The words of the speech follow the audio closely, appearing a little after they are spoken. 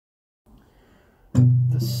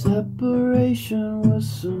Separation was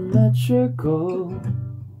symmetrical.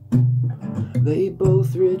 They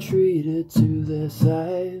both retreated to their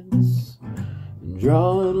sides,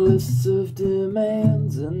 drawing lists of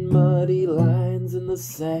demands and muddy lines in the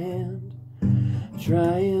sand,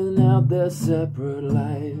 trying out their separate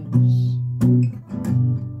lives.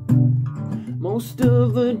 Most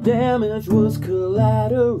of the damage was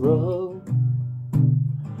collateral,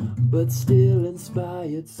 but still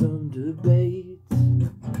inspired some debate.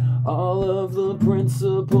 All of the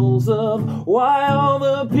principles of why all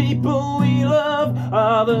the people we love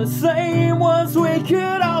are the same ones we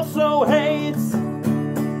could also hate.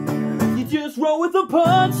 You just roll with the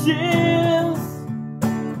punches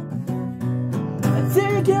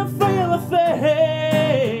until you can't feel a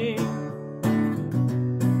thing.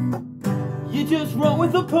 You just roll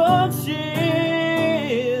with the punches.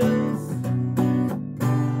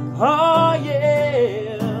 Oh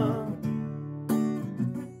yeah.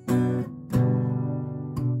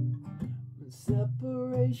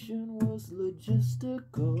 Separation was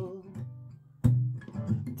logistical,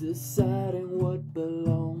 deciding what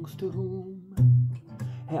belongs to whom,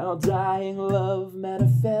 how dying love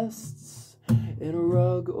manifests in a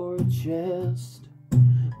rug or a chest,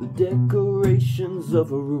 the decorations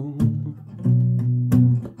of a room.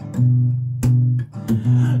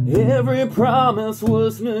 Every promise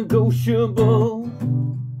was negotiable,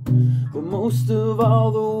 but most of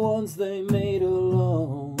all the ones they made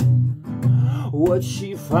alone. What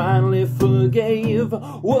she finally forgave,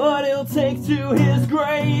 what he'll take to his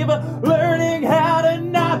grave, learning how to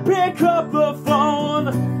not pick up the phone.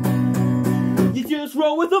 You just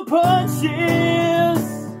roll with the punches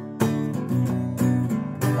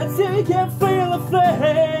until you can't feel a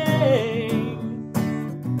thing.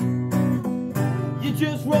 You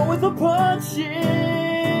just roll with the punches.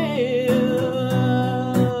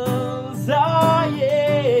 Oh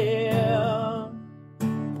yeah.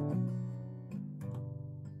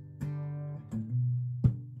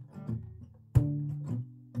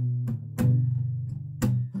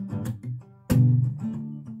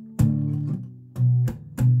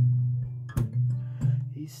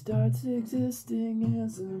 He starts existing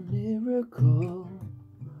as a miracle,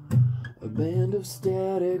 a band of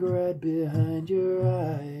static right behind your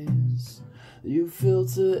eyes. You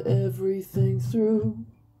filter everything through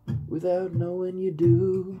without knowing you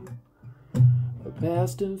do. A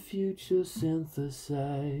past and future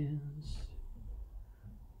synthesized.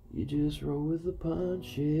 You just roll with the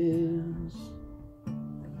punches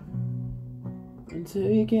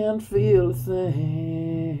until you can't feel a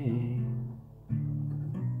thing.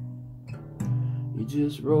 You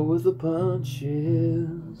just roll with the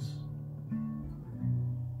punches.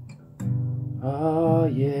 Oh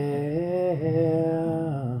yeah.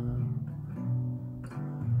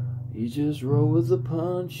 You just roll with the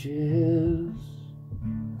punches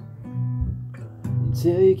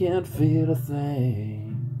until you can't feel a thing.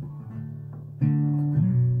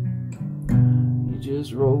 You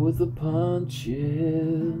just roll with the punches.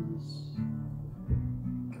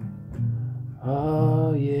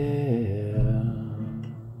 Oh yeah.